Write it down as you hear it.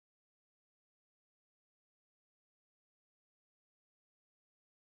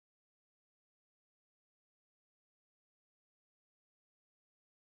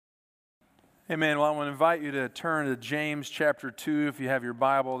Amen. Well, I want to invite you to turn to James chapter 2 if you have your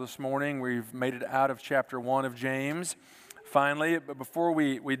Bible this morning. We've made it out of chapter 1 of James, finally. But before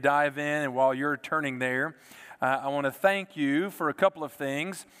we dive in, and while you're turning there, I want to thank you for a couple of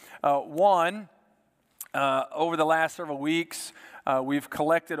things. One, over the last several weeks, we've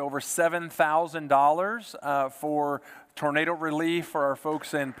collected over $7,000 for tornado relief for our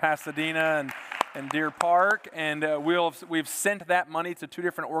folks in Pasadena and Deer Park, and we've sent that money to two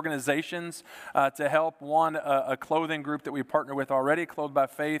different organizations to help. One, a clothing group that we partner with already, Clothed by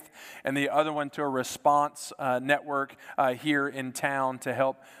Faith, and the other one to a response network here in town to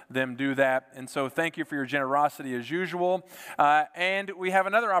help them do that. And so thank you for your generosity as usual. And we have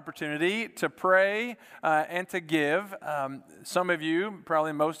another opportunity to pray and to give. Some of you,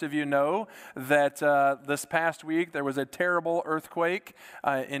 probably most of you, know that this past week there was a terrible earthquake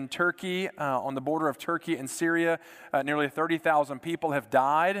in Turkey, on the border of Turkey and Syria. Nearly 30,000 people have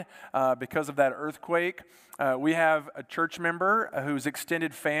died because of that earthquake. We have a church member whose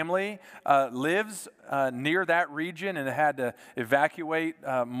extended family lives near that region and had to evacuate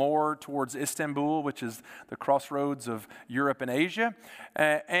more towards Istanbul, which is the crossroads of Europe and Asia.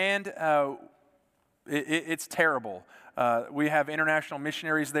 It's terrible. We have international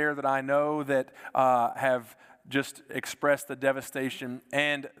missionaries there that I know that have just expressed the devastation.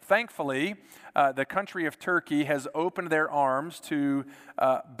 And thankfully, the country of Turkey has opened their arms to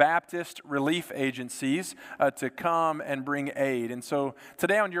Baptist relief agencies to come and bring aid. And so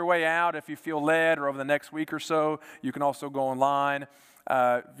today on your way out, if you feel led, or over the next week or so, you can also go online.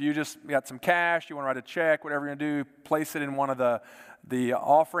 If you just got some cash, you want to write a check, whatever you're going to do, place it in one of the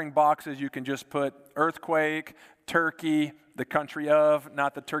offering boxes. You can just put earthquake, Turkey, the country of,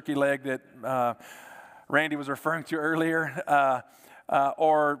 not the turkey leg that Randy was referring to earlier,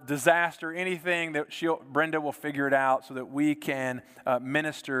 or disaster, anything that Brenda will figure it out so that we can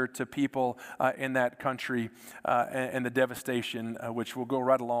minister to people in that country and the devastation, which will go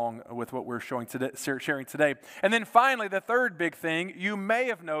right along with what we're sharing today. And then finally, the third big thing you may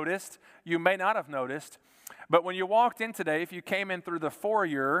have noticed, you may not have noticed, but when you walked in today, if you came in through the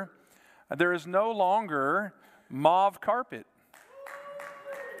foyer, there is no longer mauve carpet.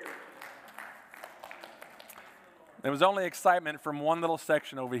 There was only excitement from one little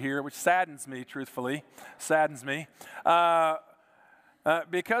section over here, which saddens me, truthfully. Saddens me.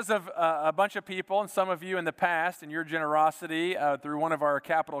 Because of a bunch of people, and some of you in the past, and your generosity through one of our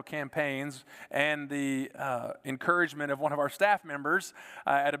capital campaigns, and the encouragement of one of our staff members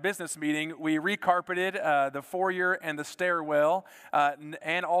at a business meeting, we recarpeted the foyer and the stairwell,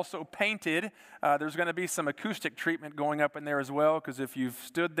 and also painted. There's going to be some acoustic treatment going up in there as well, because if you've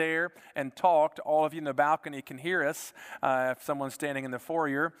stood there and talked, all of you in the balcony can hear us if someone's standing in the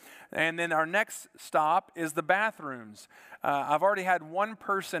foyer. And then our next stop is the bathrooms. I've already had one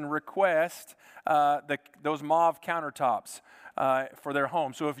person request those mauve countertops for their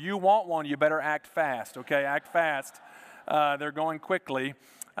home. So if you want one, you better act fast, okay? Act fast. They're going quickly.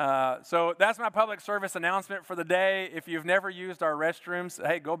 So that's my public service announcement for the day. If you've never used our restrooms,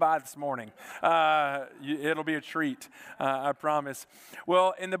 hey, go by this morning. It'll be a treat, I promise.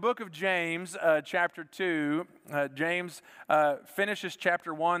 Well, in the book of James, chapter 2, James finishes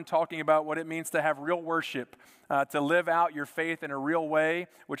chapter 1 talking about what it means to have real worship, to live out your faith in a real way,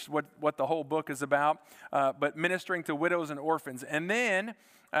 which is what the whole book is about, but ministering to widows and orphans. And then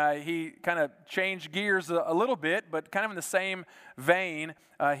he kind of changed gears a little bit, but kind of in the same vein,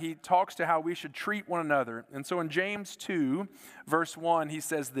 he talks to how we should treat one another. And so in James 2, verse 1, he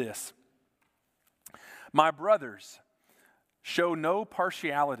says this: "My brothers, show no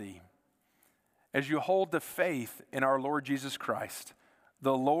partiality as you hold the faith in our Lord Jesus Christ,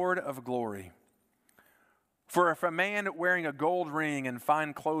 the Lord of glory. For if a man wearing a gold ring and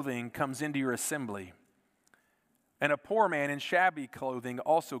fine clothing comes into your assembly, and a poor man in shabby clothing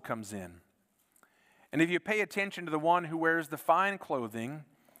also comes in, and if you pay attention to the one who wears the fine clothing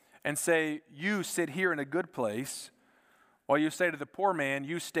and say, 'You sit here in a good place,' while you say to the poor man,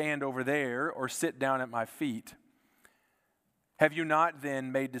 'You stand over there,' or 'Sit down at my feet,' have you not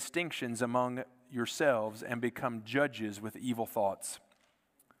then made distinctions among yourselves and become judges with evil thoughts?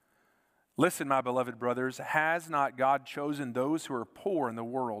 Listen, my beloved brothers, has not God chosen those who are poor in the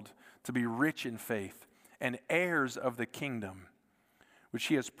world to be rich in faith and heirs of the kingdom, which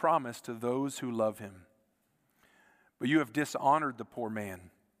he has promised to those who love him? But you have dishonored the poor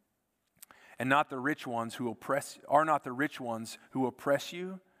man, and not the rich ones who oppress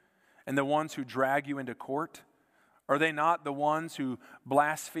you, and the ones who drag you into court? Are they not the ones who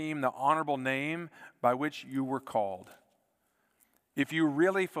blaspheme the honorable name by which you were called? If you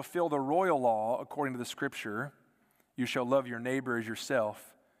really fulfill the royal law according to the Scripture, you shall love your neighbor as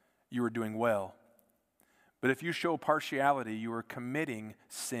yourself, you are doing well. But if you show partiality, you are committing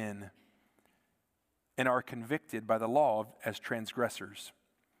sin and are convicted by the law as transgressors.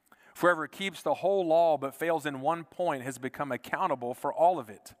 For whoever keeps the whole law but fails in one point has become accountable for all of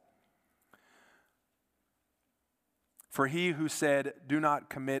it. For he who said, "Do not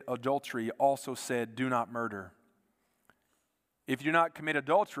commit adultery," also said, "Do not murder." If you do not commit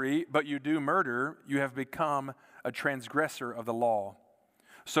adultery, but you do murder, you have become a transgressor of the law.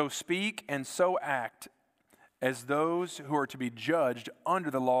 So speak and so act as those who are to be judged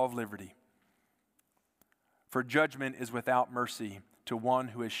under the law of liberty. For judgment is without mercy to one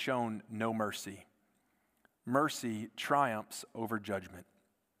who has shown no mercy. Mercy triumphs over judgment.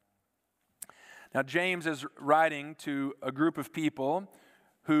 Now, James is writing to a group of people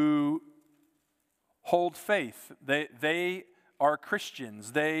who hold faith. They are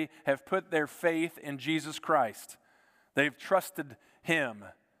Christians. They have put their faith in Jesus Christ. They've trusted Him.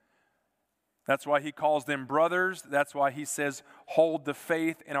 That's why he calls them brothers. That's why he says, hold the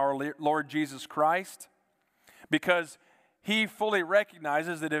faith in our Lord Jesus Christ. Because he fully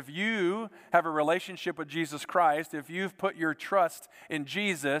recognizes that if you have a relationship with Jesus Christ, if you've put your trust in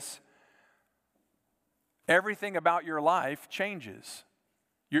Jesus, everything about your life changes.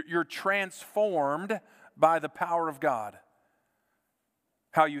 You're transformed by the power of God.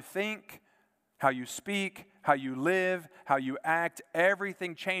 How you think, how you speak, how you live, how you act,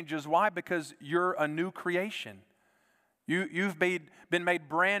 everything changes. Why? Because you're a new creation. You've been made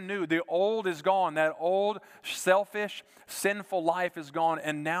brand new. The old is gone. That old, selfish, sinful life is gone,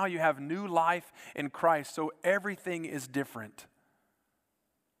 and now you have new life in Christ. So everything is different.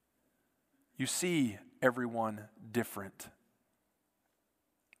 You see everyone different.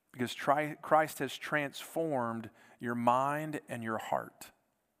 Because Christ has transformed your mind and your heart.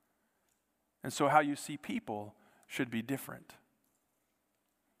 And so how you see people should be different.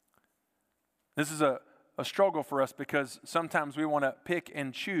 This is a struggle for us because sometimes we want to pick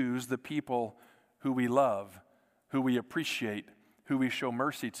and choose the people who we love, who we appreciate, who we show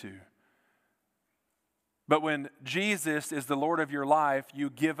mercy to. But when Jesus is the Lord of your life,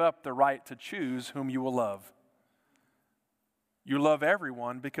 you give up the right to choose whom you will love. You love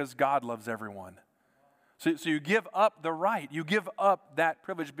everyone because God loves everyone. So you give up the right. You give up that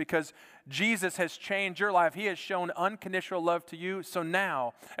privilege because Jesus has changed your life. He has shown unconditional love to you. So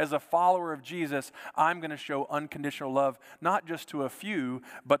now, as a follower of Jesus, I'm going to show unconditional love, not just to a few,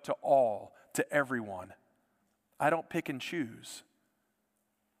 but to all, to everyone. I don't pick and choose.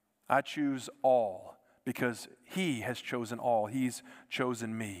 I choose all because He has chosen all. He's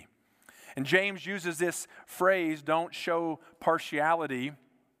chosen me. And James uses this phrase, don't show partiality.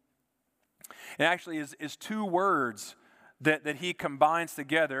 It actually is two words that he combines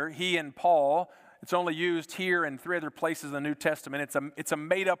together, he and Paul. It's only used here and 3 other places in the New Testament. It's a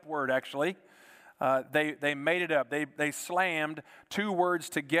made-up word, actually. They made it up. They slammed 2 words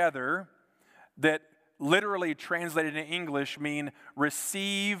together that literally translated in English mean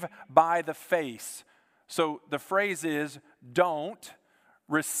receive by the face. So the phrase is don't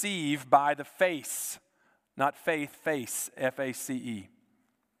receive by the face. Not faith, face, F-A-C-E.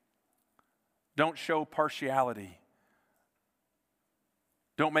 Don't show partiality.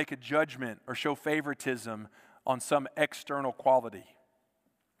 Don't make a judgment or show favoritism on some external quality.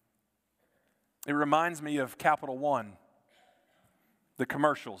 It reminds me of Capital One, the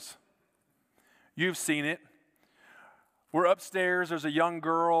commercials. You've seen it. We're upstairs, there's a young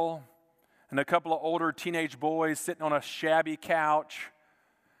girl and a couple of older teenage boys sitting on a shabby couch.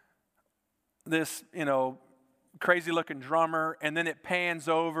 This, crazy looking drummer, and then it pans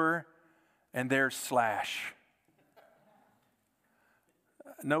over and there's Slash.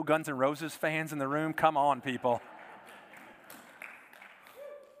 No Guns N' Roses fans in the room? Come on, people.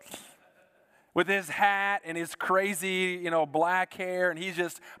 With his hat and his crazy, black hair, and he's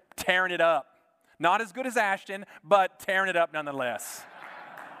just tearing it up. Not as good as Ashton, but tearing it up nonetheless.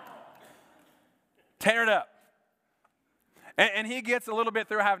 Tearing it up. And he gets a little bit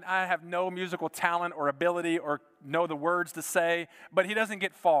through, I have no musical talent or ability or know the words to say, but he doesn't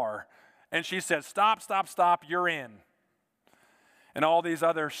get far. And she says, stop, stop, stop, you're in. And all these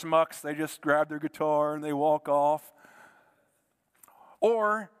other schmucks, they just grab their guitar and they walk off.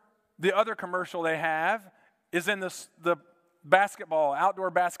 Or the other commercial they have is in the basketball,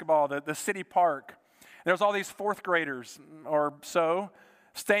 outdoor basketball, the city park. There's all these 4th graders or so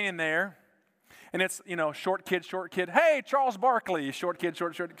standing there. And it's, short kid. Hey, Charles Barkley, short kid.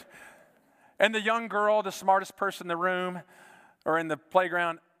 And the young girl, the smartest person in the room or in the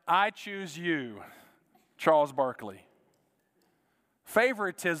playground, I choose you, Charles Barkley.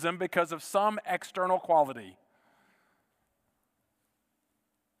 Favoritism because of some external quality.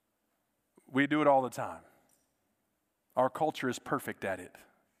 We do it all the time. Our culture is perfect at it.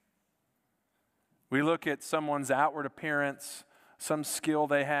 We look at someone's outward appearance, some skill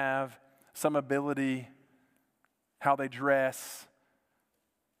they have, some ability, how they dress,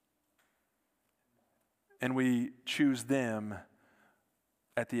 and we choose them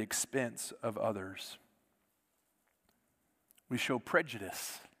at the expense of others. We show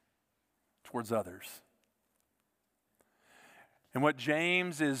prejudice towards others. And what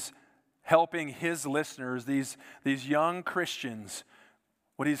James is helping his listeners, these young Christians,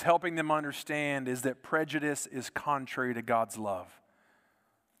 what he's helping them understand is that prejudice is contrary to God's love.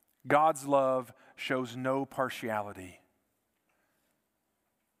 God's love shows no partiality.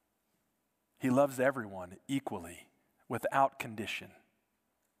 He loves everyone equally, without condition.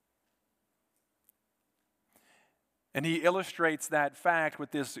 And he illustrates that fact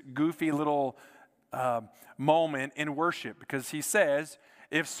with this goofy little moment in worship, because he says,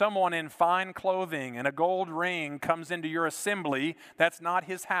 if someone in fine clothing and a gold ring comes into your assembly, that's not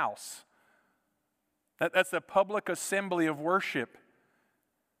his house. That's a public assembly of worship.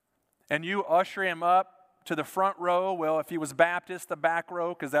 And you usher him up to the front row. Well, if he was Baptist, the back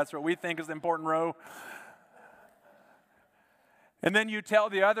row, because that's what we think is the important row. And then you tell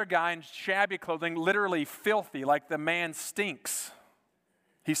the other guy in shabby clothing, literally filthy, like the man stinks.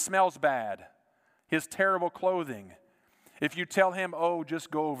 He smells bad. His terrible clothing. If you tell him, oh, just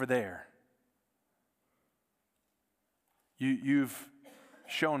go over there, you've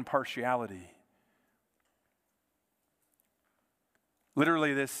shown partiality.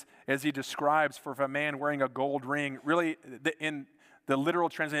 Literally, this, as he describes, for if a man wearing a gold ring, really, in the literal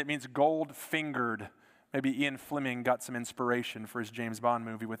translation, it means gold-fingered. Maybe Ian Fleming got some inspiration for his James Bond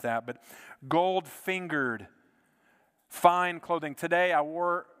movie with that. But gold-fingered, fine clothing. Today, I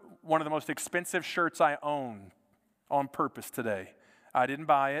wore one of the most expensive shirts I own on purpose today. I didn't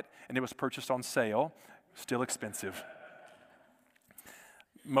buy it, and it was purchased on sale. Still expensive.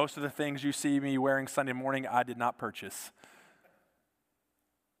 Most of the things you see me wearing Sunday morning, I did not purchase.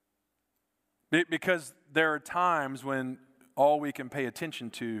 Because there are times when all we can pay attention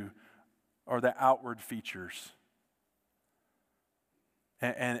to are the outward features.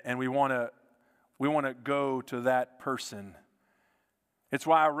 And we want to go to that person. It's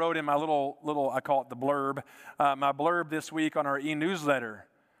why I wrote in my little I call it the blurb, my blurb this week on our e-newsletter.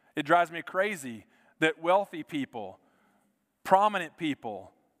 It drives me crazy that wealthy people, prominent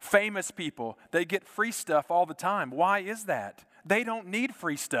people, famous people, they get free stuff all the time. Why is that? They don't need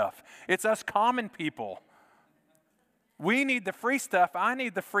free stuff. It's us common people. We need the free stuff. I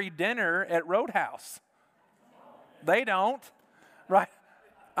need the free dinner at Roadhouse. They don't, right?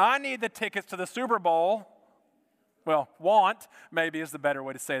 I need the tickets to the Super Bowl. Well, want maybe is the better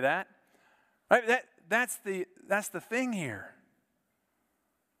way to say that. Right? That's the thing here.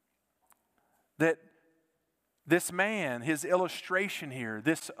 That this man, his illustration here,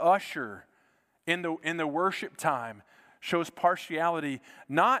 this usher in the worship time shows partiality,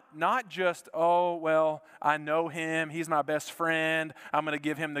 not just, oh, well, I know him, he's my best friend, I'm going to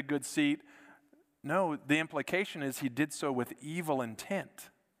give him the good seat. No, the implication is he did so with evil intent.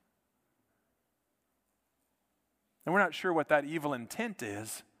 And we're not sure what that evil intent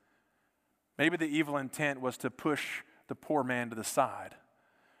is. Maybe the evil intent was to push the poor man to the side.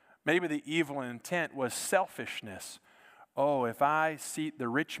 Maybe the evil intent was selfishness. Oh, if I seat the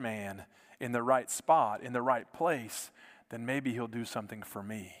rich man in the right spot, in the right place, then maybe he'll do something for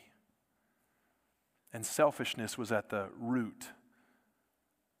me. And selfishness was at the root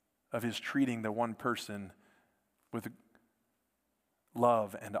of his treating the one person with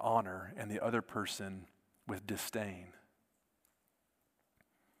love and honor and the other person with disdain.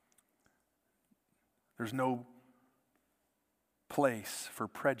 There's no place for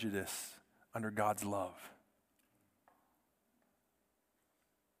prejudice under God's love.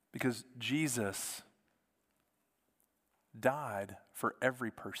 Because Jesus died for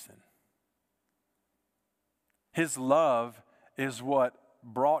every person. His love is what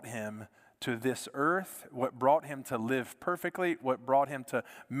brought him to this earth, what brought him to live perfectly, what brought him to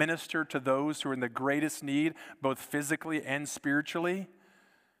minister to those who are in the greatest need, both physically and spiritually.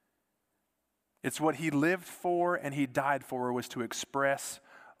 It's what he lived for and he died for, was to express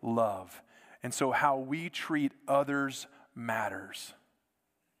love. And so how we treat others matters.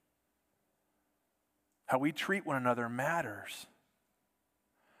 How we treat one another matters.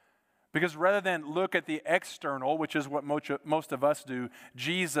 Because rather than look at the external, which is what most of us do,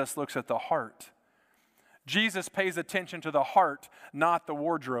 Jesus looks at the heart. Jesus pays attention to the heart, not the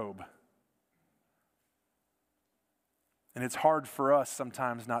wardrobe. And it's hard for us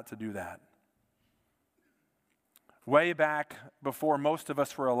sometimes not to do that. Way back before most of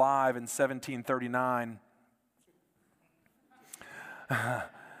us were alive in 1739,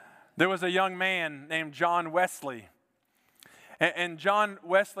 there was a young man named John Wesley. And John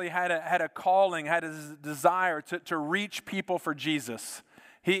Wesley had a calling, had a desire to reach people for Jesus.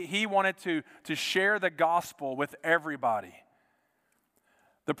 He wanted to share the gospel with everybody.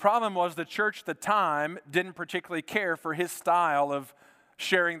 The problem was the church at the time didn't particularly care for his style of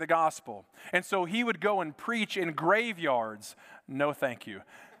sharing the gospel. And so he would go and preach in graveyards. No, thank you.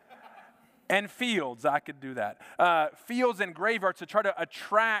 And fields, I could do that. Fields and graveyards to try to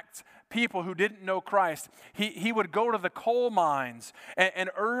attract people who didn't know Christ. He would go to the coal mines,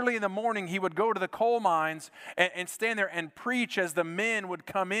 and early in the morning he would go to the coal mines and stand there and preach as the men would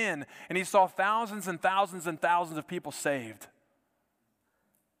come in. And he saw thousands and thousands and thousands of people saved.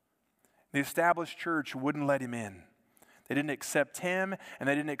 The established church wouldn't let him in. They didn't accept him, and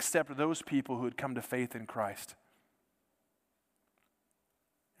they didn't accept those people who had come to faith in Christ.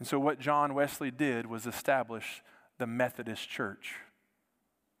 And so what John Wesley did was establish the Methodist Church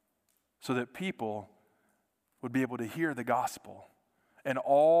so that people would be able to hear the gospel and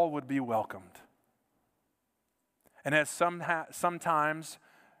all would be welcomed. And as sometimes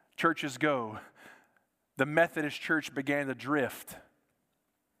churches go, the Methodist Church began to drift.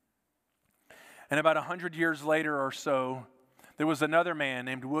 And about 100 years later or so, there was another man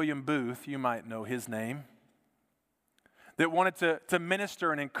named William Booth, you might know his name, that wanted to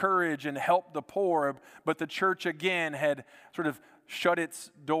minister and encourage and help the poor, but the church again had sort of shut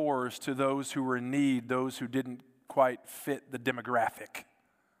its doors to those who were in need, those who didn't quite fit the demographic.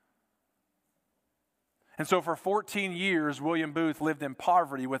 And so for 14 years, William Booth lived in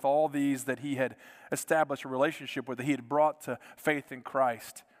poverty with all these that he had established a relationship with, that he had brought to faith in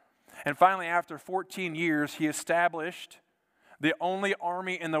Christ. And finally, after 14 years, he established the only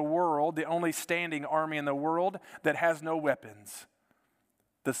army in the world, the only standing army in the world that has no weapons,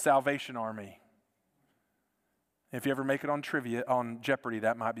 the Salvation Army. If you ever make it on trivia, on Jeopardy,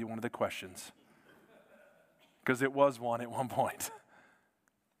 that might be one of the questions, because it was one at one point.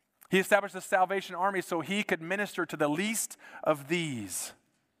 He established the Salvation Army so he could minister to the least of these,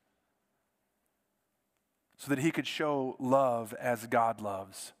 so that he could show love as God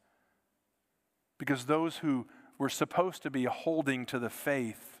loves. Because those who were supposed to be holding to the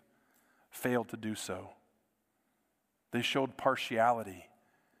faith failed to do so. They showed partiality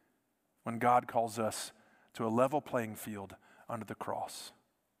when God calls us to a level playing field under the cross.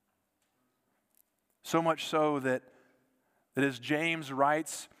 So much so that as James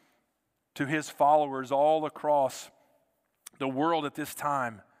writes to his followers all across the world at this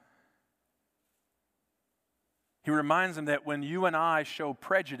time, he reminds them that when you and I show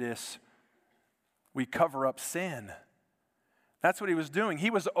prejudice, we cover up sin. That's what he was doing. He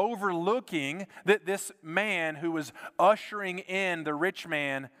was overlooking that this man who was ushering in the rich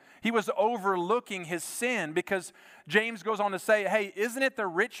man, he was overlooking his sin, because James goes on to say, hey, isn't it the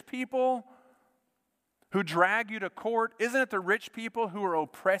rich people who drag you to court? Isn't it the rich people who are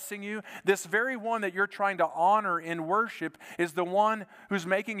oppressing you? This very one that you're trying to honor in worship is the one who's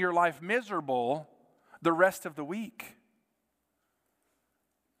making your life miserable the rest of the week.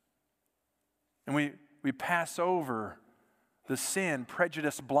 And we pass over the sin.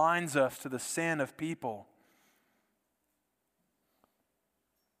 Prejudice blinds us to the sin of people.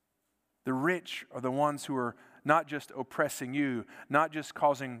 The rich are the ones who are not just oppressing you, not just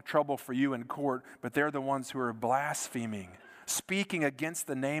causing trouble for you in court, but they're the ones who are blaspheming, speaking against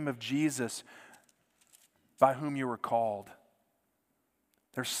the name of Jesus by whom you were called.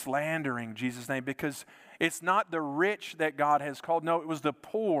 They're slandering Jesus' name, because it's not the rich that God has called. No, it was the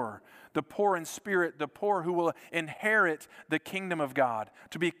poor in spirit, the poor who will inherit the kingdom of God,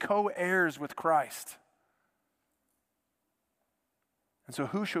 to be co-heirs with Christ. And so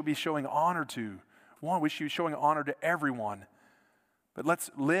who should we be showing honor to? One, we should be showing honor to everyone. But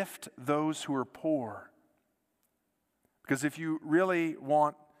let's lift those who are poor. Because if you really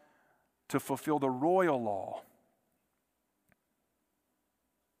want to fulfill the royal law,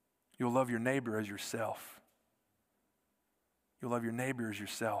 you'll love your neighbor as yourself. You'll love your neighbor as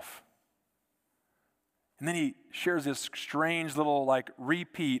yourself. And then he shares this strange little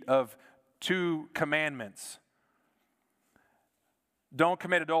repeat of 2 commandments. Don't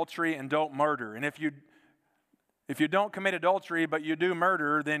commit adultery and don't murder. And if you don't commit adultery but you do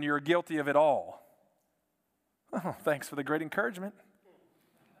murder, then you're guilty of it all. Oh, thanks for the great encouragement.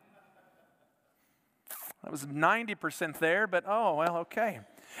 That was 90% there, but oh, well, okay.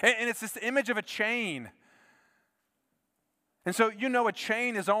 And it's this image of a chain. And so a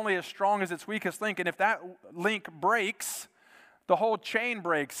chain is only as strong as its weakest link. And if that link breaks, the whole chain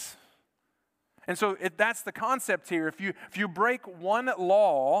breaks. And so that's the concept here. If you break one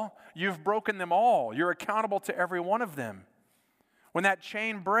law, you've broken them all. You're accountable to every one of them. When that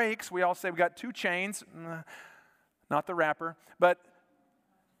chain breaks, we all say we got two chains, not the wrapper, but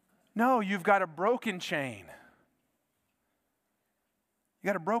no, you've got a broken chain. You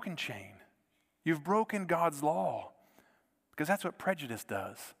got a broken chain. You've broken God's law, because that's what prejudice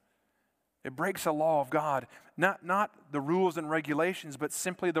does. It breaks a law of God, not the rules and regulations, but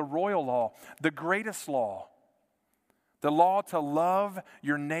simply the royal law, the greatest law, the law to love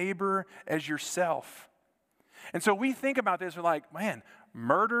your neighbor as yourself. And so we think about this, we're like, man,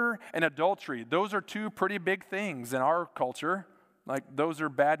 murder and adultery, those are two pretty big things in our culture. Like, those are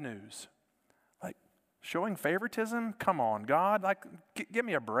bad news. Like, showing favoritism? Come on, God, like, give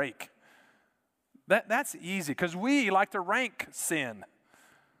me a break. That's easy, because we like to rank sin.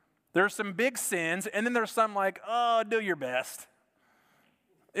 There's some big sins, and then there's some like, oh, do your best.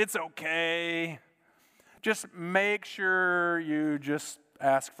 It's okay. Just make sure you just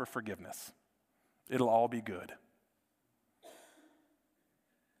ask for forgiveness. It'll all be good.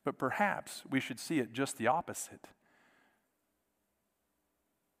 But perhaps we should see it just the opposite.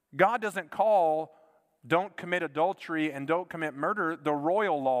 God doesn't call don't commit adultery and don't commit murder the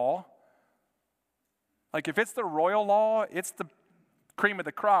royal law. Like, if it's the royal law, it's the cream of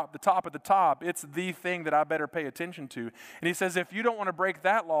the crop, the top of the top. It's the thing that I better pay attention to. And he says, if you don't want to break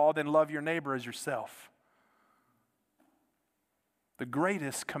that law, then love your neighbor as yourself. The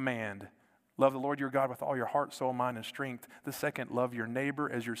greatest command, love the Lord your God with all your heart, soul, mind, and strength. The second, love your neighbor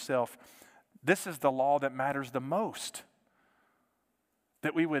as yourself. This is the law that matters the most.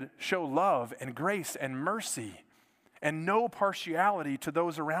 That we would show love and grace and mercy and no partiality to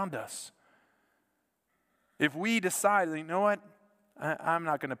those around us. If we decide, you know what, I'm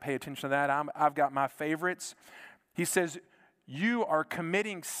not going to pay attention to that. I've got my favorites. He says, you are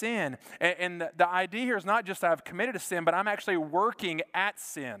committing sin. And the idea here is not just I've committed a sin, but I'm actually working at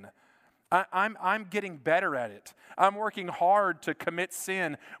sin. I'm getting better at it. I'm working hard to commit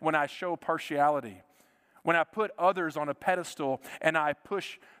sin when I show partiality. When I put others on a pedestal and I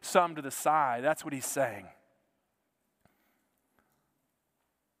push some to the side. That's what he's saying.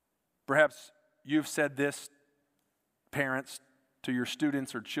 Perhaps you've said this, parents, to your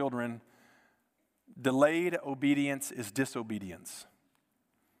students or children: delayed obedience is disobedience.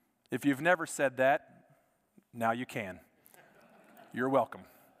 If you've never said that, now you can. You're welcome.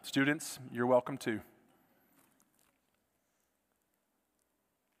 Students, you're welcome too.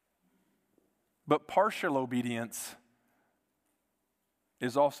 But partial obedience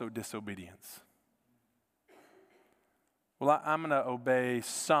is also disobedience. Well, I'm going to obey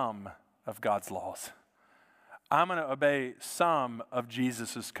some of God's laws. I'm going to obey some of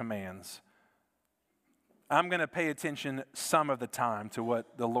Jesus' commands. I'm going to pay attention some of the time to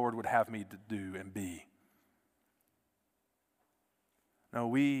what the Lord would have me to do and be. No,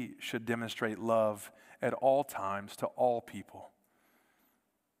 we should demonstrate love at all times to all people.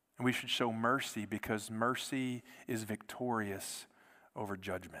 And we should show mercy, because mercy is victorious over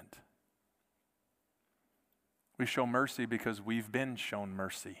judgment. We show mercy because we've been shown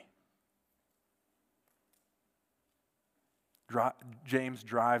mercy. James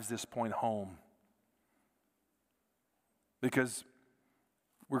drives this point home because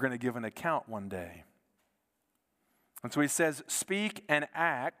we're going to give an account one day. And so he says, speak and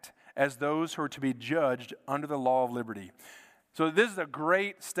act as those who are to be judged under the law of liberty. So this is a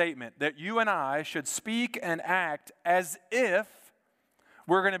great statement, that you and I should speak and act as if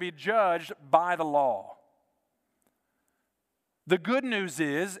we're going to be judged by the law. The good news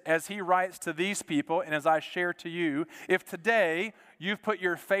is, as he writes to these people, and as I share to you, if today you've put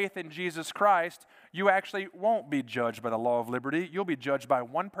your faith in Jesus Christ, you actually won't be judged by the law of liberty. You'll be judged by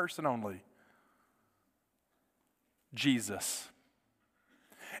one person only: Jesus.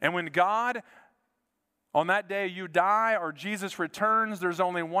 And when God, on that day you die or Jesus returns, there's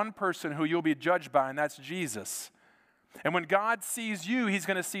only one person who you'll be judged by, and that's Jesus. And when God sees you, he's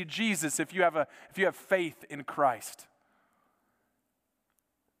going to see Jesus if you have faith in Christ.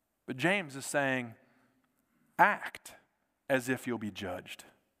 But James is saying, act as if you'll be judged.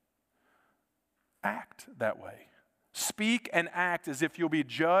 Act that way. Speak and act as if you'll be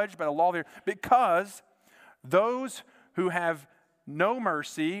judged by the law there, because those who have no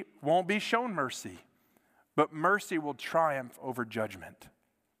mercy won't be shown mercy, but mercy will triumph over judgment.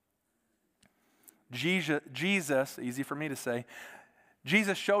 Jesus, easy for me to say,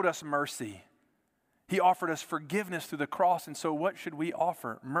 Jesus showed us mercy. He offered us forgiveness through the cross, and so what should we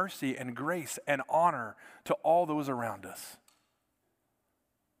offer? Mercy and grace and honor to all those around us.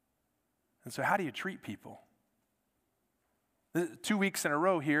 And so how do you treat people? 2 weeks in a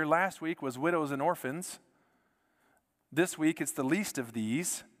row here. Last week was widows and orphans. This week it's the least of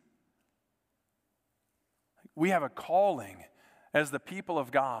these. We have a calling as the people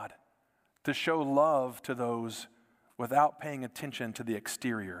of God to show love to those without paying attention to the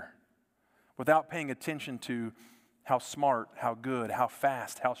exterior, without paying attention to how smart, how good, how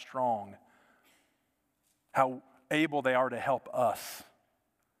fast, how strong, how able they are to help us.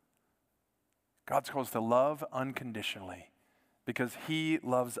 God's called us to love unconditionally because He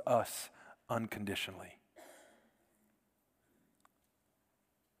loves us unconditionally.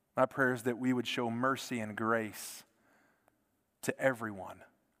 My prayer is that we would show mercy and grace to everyone,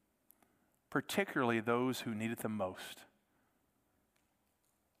 particularly those who need it the most,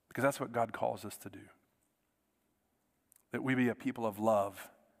 because that's what God calls us to do. That we be a people of love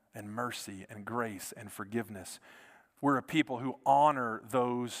and mercy and grace and forgiveness. We're a people who honor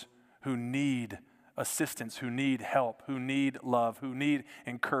those who need assistance, who need help, who need love, who need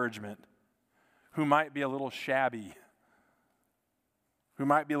encouragement, who might be a little shabby, who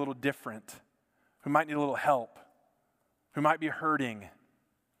might be a little different, who might need a little help, who might be hurting,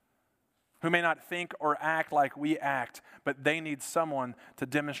 who may not think or act like we act, but they need someone to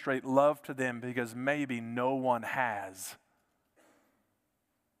demonstrate love to them because maybe no one has.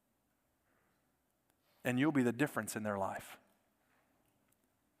 And you'll be the difference in their life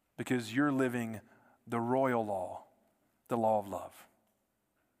because you're living the royal law, the law of love.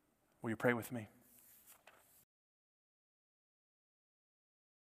 Will you pray with me?